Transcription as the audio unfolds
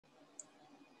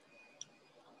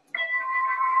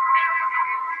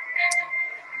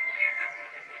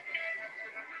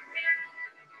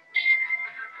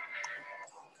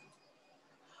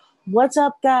What's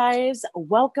up, guys?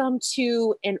 Welcome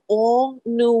to an all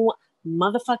new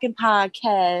motherfucking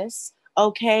podcast.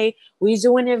 Okay, we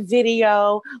doing a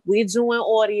video, we doing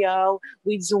audio,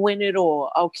 we doing it all.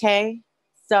 Okay,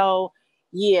 so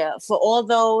yeah, for all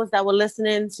those that were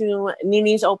listening to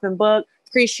Nini's open book,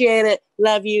 appreciate it,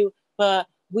 love you. But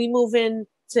we moving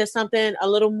to something a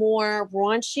little more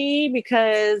raunchy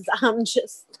because I'm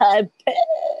just a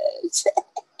bitch.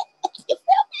 You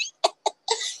feel me?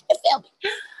 You feel me?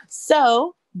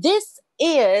 So this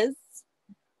is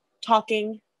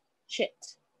Talking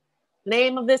Shit.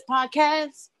 Name of this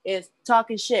podcast is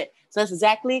Talking Shit. So that's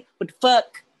exactly what the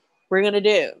fuck we're gonna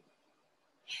do.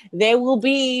 There will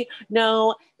be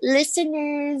no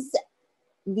listeners,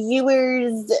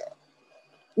 viewers,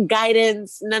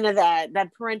 guidance, none of that.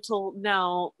 That parental,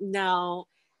 no.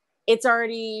 It's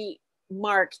already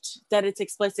marked that it's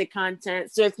explicit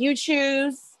content. So if you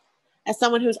choose as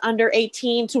someone who's under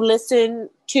 18 to listen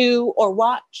to or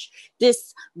watch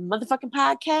this motherfucking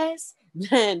podcast,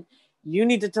 then you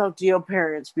need to talk to your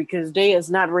parents because they is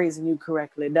not raising you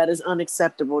correctly. That is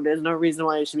unacceptable. There's no reason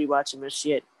why you should be watching this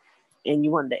shit and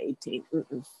you under 18.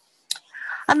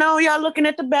 I know y'all looking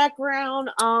at the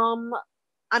background. I'm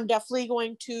definitely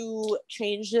going to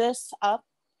change this up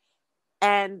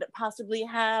and possibly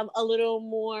have a little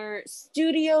more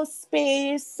studio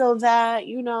space so that,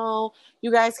 you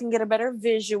guys can get a better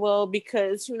visual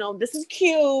because, this is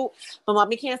cute, but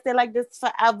mommy can't stay like this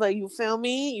forever. You feel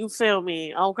me? You feel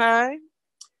me? Okay.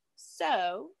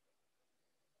 So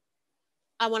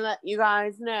I want to let you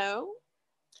guys know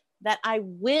that I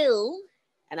will,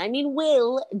 and I mean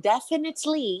will,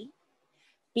 definitely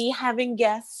be having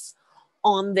guests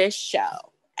on this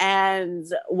show. And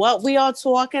what we are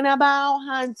talking about,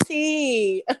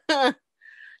 hunty,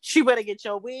 you better get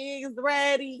your wigs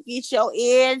ready, get your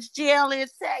edge gel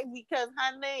intact because,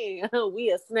 honey,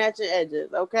 we are snatching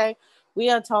edges, okay?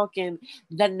 We are talking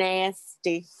the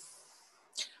nasty.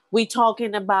 We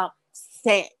talking about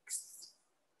sex.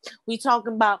 We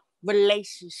talking about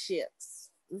relationships.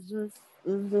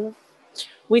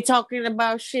 We talking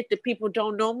about shit that people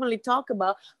don't normally talk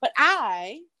about, but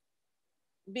I,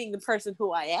 being the person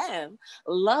who I am,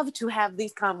 love to have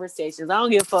these conversations. I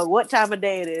don't give a fuck what time of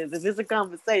day it is. If it's a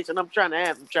conversation I'm trying to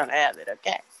have it,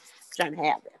 okay? I'm trying to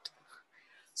have it.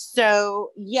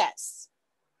 So, yes,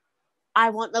 I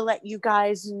want to let you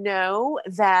guys know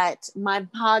that my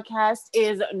podcast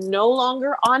is no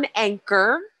longer on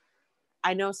Anchor.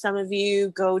 I know some of you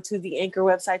go to the Anchor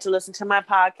website to listen to my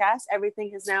podcast.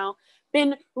 Everything has now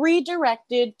been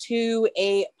redirected to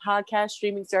a podcast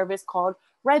streaming service called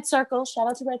Red Circle. Shout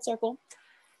out to Red Circle.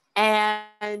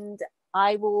 And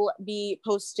I will be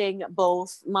posting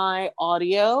both my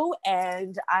audio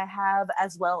and I have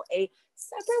as well a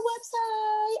separate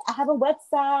website. I have a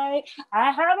website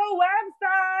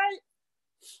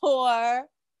for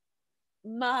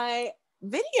my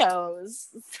videos.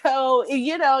 So,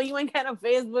 you ain't got a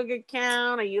Facebook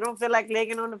account or you don't feel like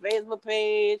clicking on the Facebook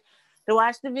page to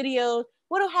watch the videos,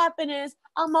 what'll happen is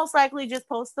I'll most likely just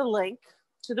post the link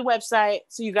to the website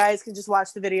so you guys can just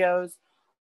watch the videos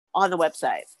on the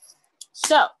website.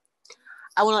 So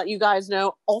I want to let you guys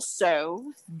know also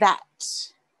that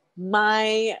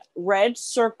my Red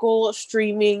Circle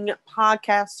streaming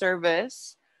podcast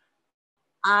service,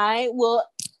 I will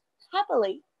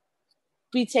happily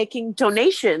be taking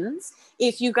donations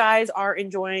if you guys are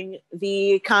enjoying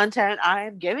the content I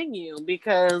am giving you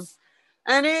because,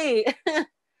 honey, I'm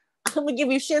gonna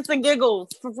give you shits and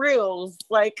giggles for reals,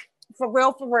 like for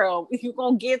real. You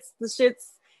gonna get the shits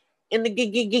and the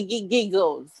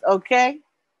giggles, okay?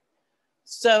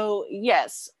 So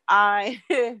yes, I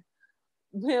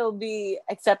will be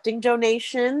accepting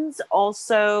donations.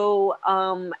 Also,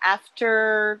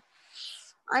 after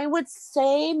I would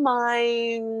say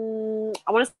I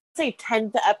want to say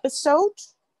 10th episode.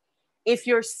 If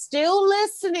you're still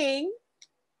listening,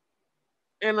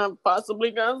 and I've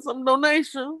possibly got some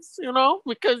donations,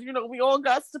 because, we all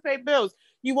got to pay bills.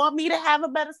 You want me to have a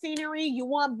better scenery? You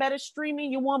want better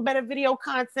streaming? You want better video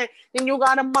content? Then you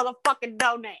got to motherfucking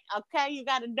donate, okay? You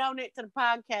got to donate to the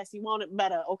podcast. You want it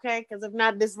better, okay? Because if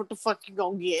not, this is what the fuck you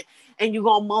going to get. And you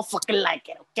going to motherfucking like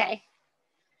it, okay?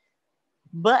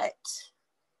 But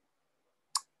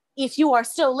if you are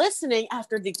still listening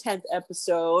after the 10th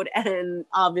episode, and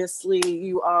obviously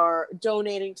you are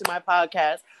donating to my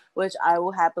podcast, which I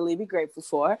will happily be grateful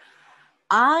for,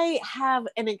 I have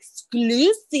an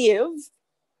exclusive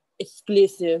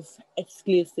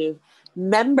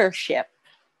membership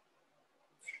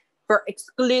for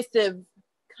exclusive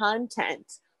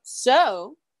content.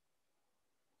 So,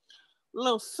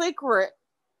 little secret,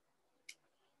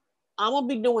 I'm going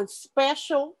to be doing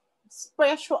special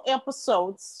special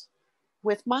episodes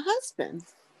with my husband.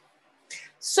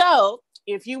 So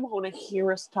if you want to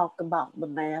hear us talk about the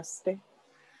nasty,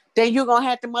 then you're going to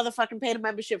have to motherfucking pay the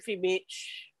membership fee, bitch.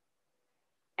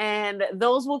 And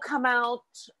those will come out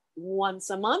once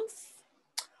a month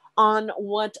on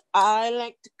what I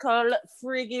like to call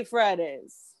Freaky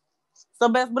Fridays. So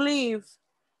best believe,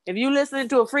 if you listening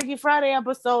to a Freaky Friday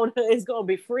episode, it's going to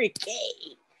be freaky.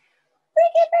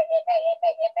 Freaky, freaky, freaky,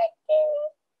 freaky, freaky.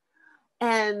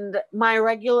 And my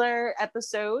regular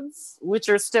episodes, which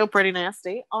are still pretty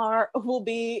nasty, will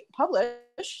be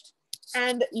published.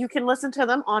 And you can listen to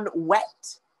them on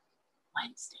Wet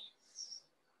Wednesdays.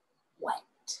 Wet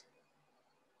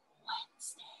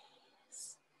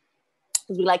Wednesdays.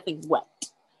 Because we like things wet.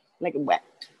 Like it wet.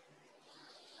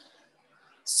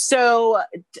 So,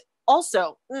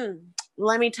 also,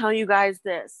 let me tell you guys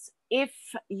this. If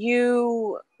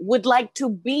you would like to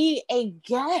be a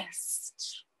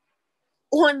guest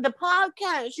on the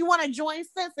podcast, you want to join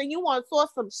sis and you want to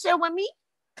source some shit with me,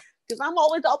 because I'm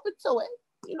always open to it.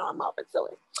 You know, I'm open to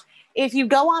it. If you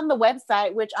go on the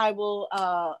website, which I will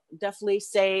definitely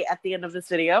say at the end of this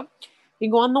video, you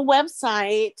go on the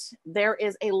website, there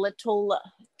is a little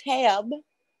tab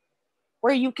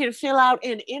where you can fill out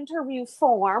an interview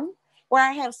form where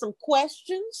I have some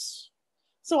questions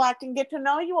so I can get to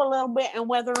know you a little bit and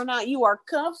whether or not you are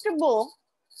comfortable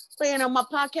being on my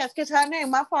podcast. Because her name,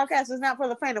 my podcast is not for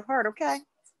the faint of heart, okay?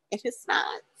 It is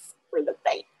not for the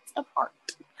faint of heart.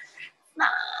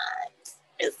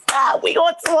 It's not. We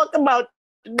gonna talk about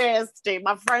nasty.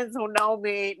 My friends who know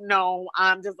me know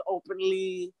I'm just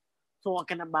openly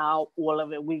talking about all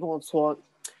of it. We gonna talk.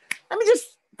 Let me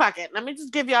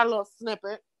just give y'all a little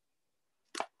snippet.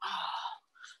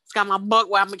 It's got my book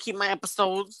where I'm gonna keep my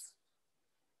episodes.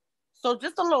 So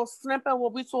just a little snippet of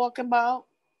what we talking about.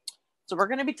 So we're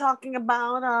gonna be talking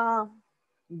about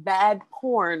bad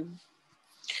porn.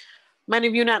 Many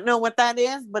of you not know what that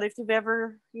is, but if you've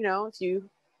ever, if you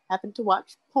happen to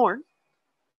watch porn,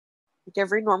 like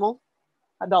every normal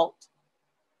adult,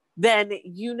 then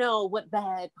you know what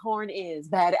bad porn is.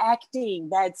 Bad acting,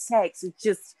 bad sex. It's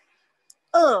just,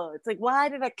 it's like, why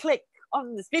did I click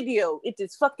on this video? It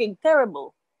is fucking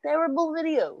terrible. Terrible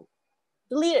video.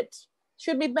 Delete it.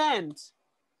 Should be banned.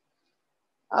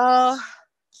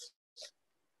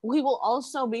 We will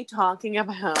also be talking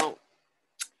about,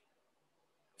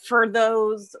 for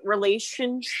those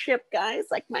relationship guys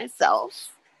like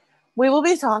myself, we will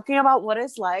be talking about what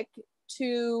it's like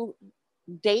to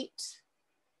date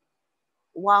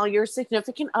while your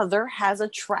significant other has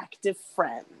attractive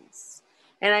friends.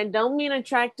 And I don't mean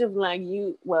attractive like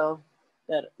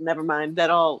never mind, that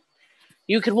all.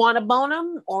 You could want to bone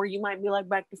them, or you might be like,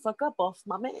 back the fuck up off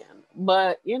my man.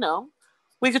 But,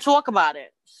 we could talk about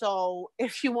it. So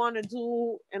if you want to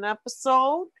do an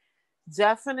episode,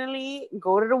 definitely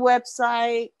go to the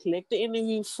website, click the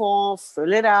interview form,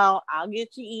 fill it out. I'll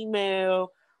get your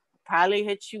email, probably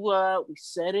hit you up. We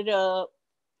set it up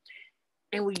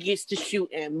and we get to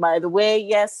shooting. By the way,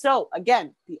 yes. So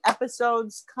again, the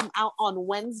episodes come out on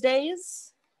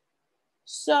Wednesdays.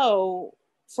 So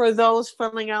for those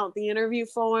filling out the interview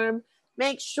form,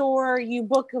 make sure you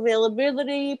book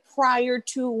availability prior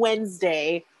to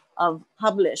Wednesday of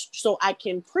published so I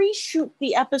can pre-shoot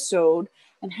the episode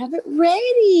and have it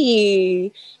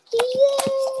ready.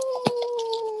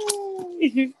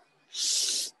 Yay!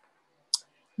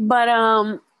 But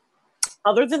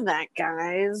other than that,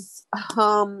 guys,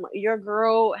 your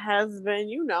girl has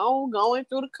been, going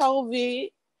through the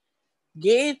COVID,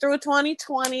 getting through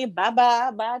 2020.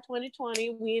 Bye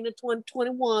 2020. We in the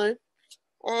 2021.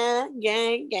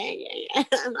 Gang. I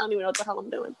don't even know what the hell I'm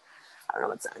doing. I don't know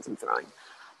what signs I'm throwing.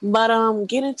 But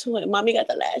get into it. Mommy got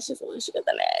the lashes on. She got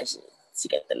the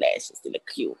lashes. They look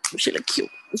cute. She look cute.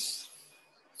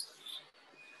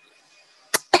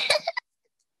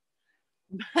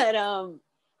 But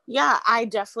yeah, I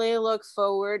definitely look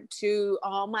forward to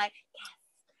all my guests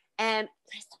and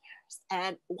listeners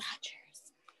and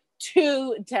watchers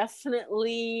to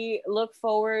definitely look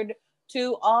forward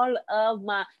to all of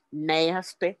my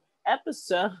nasty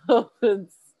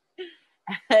episodes.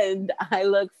 And I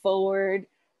look forward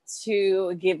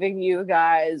to giving you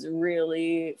guys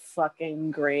really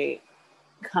fucking great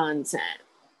content.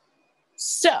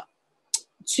 So,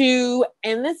 to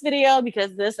end this video,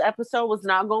 because this episode was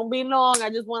not going to be long, I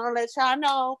just want to let y'all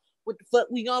know what the fuck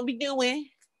we going to be doing.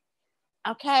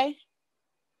 Okay?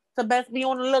 So best be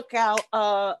on the lookout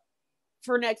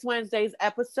for next Wednesday's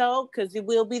episode, because it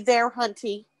will be there,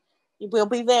 hunty. It will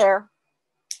be there.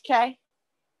 Okay?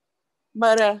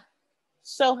 But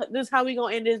so this is how we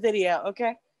going to end this video,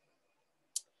 okay?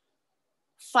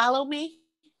 Follow me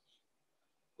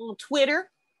on Twitter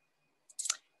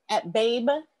at Babe,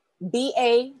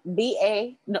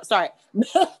 B-A-B-A. No, sorry.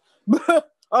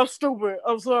 I'm stupid.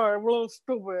 I'm sorry. I'm a little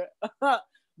stupid.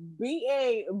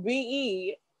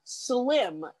 B-A-B-E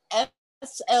Slim.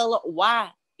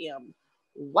 S-L-Y-M.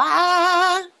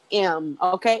 Y-M.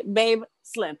 Okay, Babe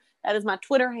Slim. That is my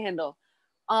Twitter handle.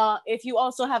 If you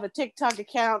also have a TikTok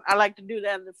account, I like to do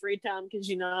that in the free time because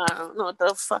I don't know what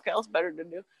the fuck else better to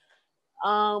do.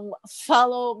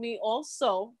 Follow me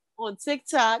also on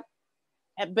TikTok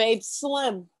at Babe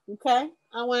Slim. Okay,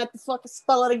 I won't have to fucking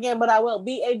spell it again, but I will.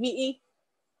 B-A-B-E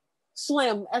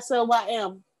Slim.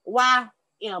 S-L-Y-M.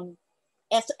 Y-M.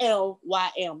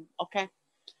 S-L-Y-M. Okay.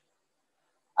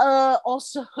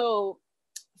 Also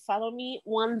follow me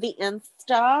on the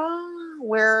Insta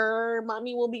where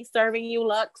mommy will be serving you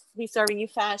looks, be serving you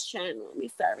fashion, will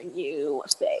be serving you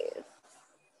faith.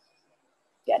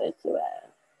 Get into it.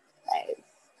 Faith.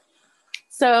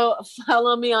 So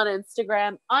follow me on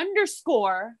Instagram _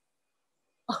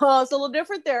 it's a little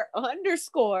different there,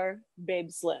 _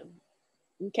 Babe Slim.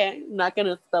 Okay, I'm not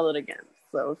gonna spell it again.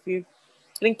 So if you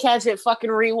didn't catch it,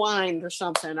 fucking rewind or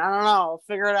something. I don't know,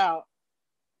 figure it out.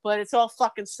 But it's all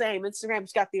fucking same.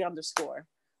 Instagram's got the _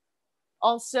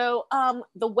 Also,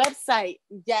 the website,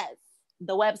 yes,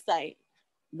 the website.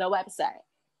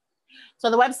 So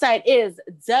the website is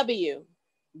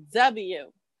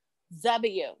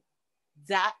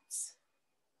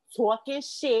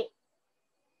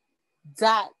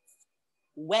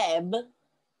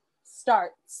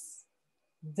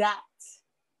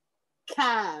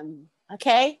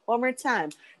Okay, one more time.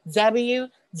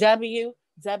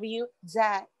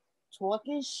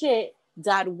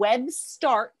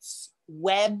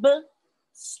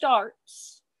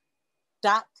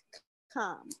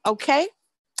 Okay,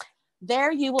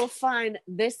 there you will find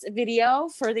this video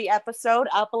for the episode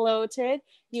uploaded.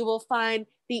 You will find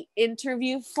the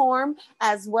interview form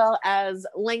as well as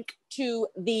link to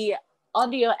the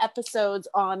audio episodes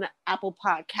on Apple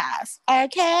Podcasts.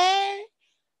 Okay,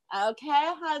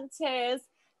 hunters.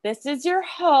 This is your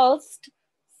host,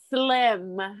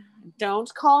 Slim.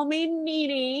 Don't call me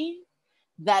Needy.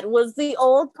 That was the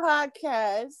old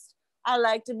podcast. I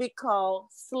like to be called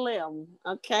Slim.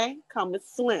 Okay? Call me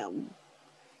Slim.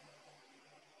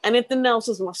 Anything else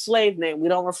is my slave name. We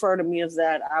don't refer to me as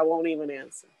that. I won't even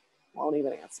answer.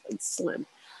 It's Slim.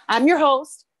 I'm your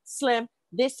host, Slim.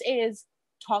 This is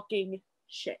Talking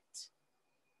Shit.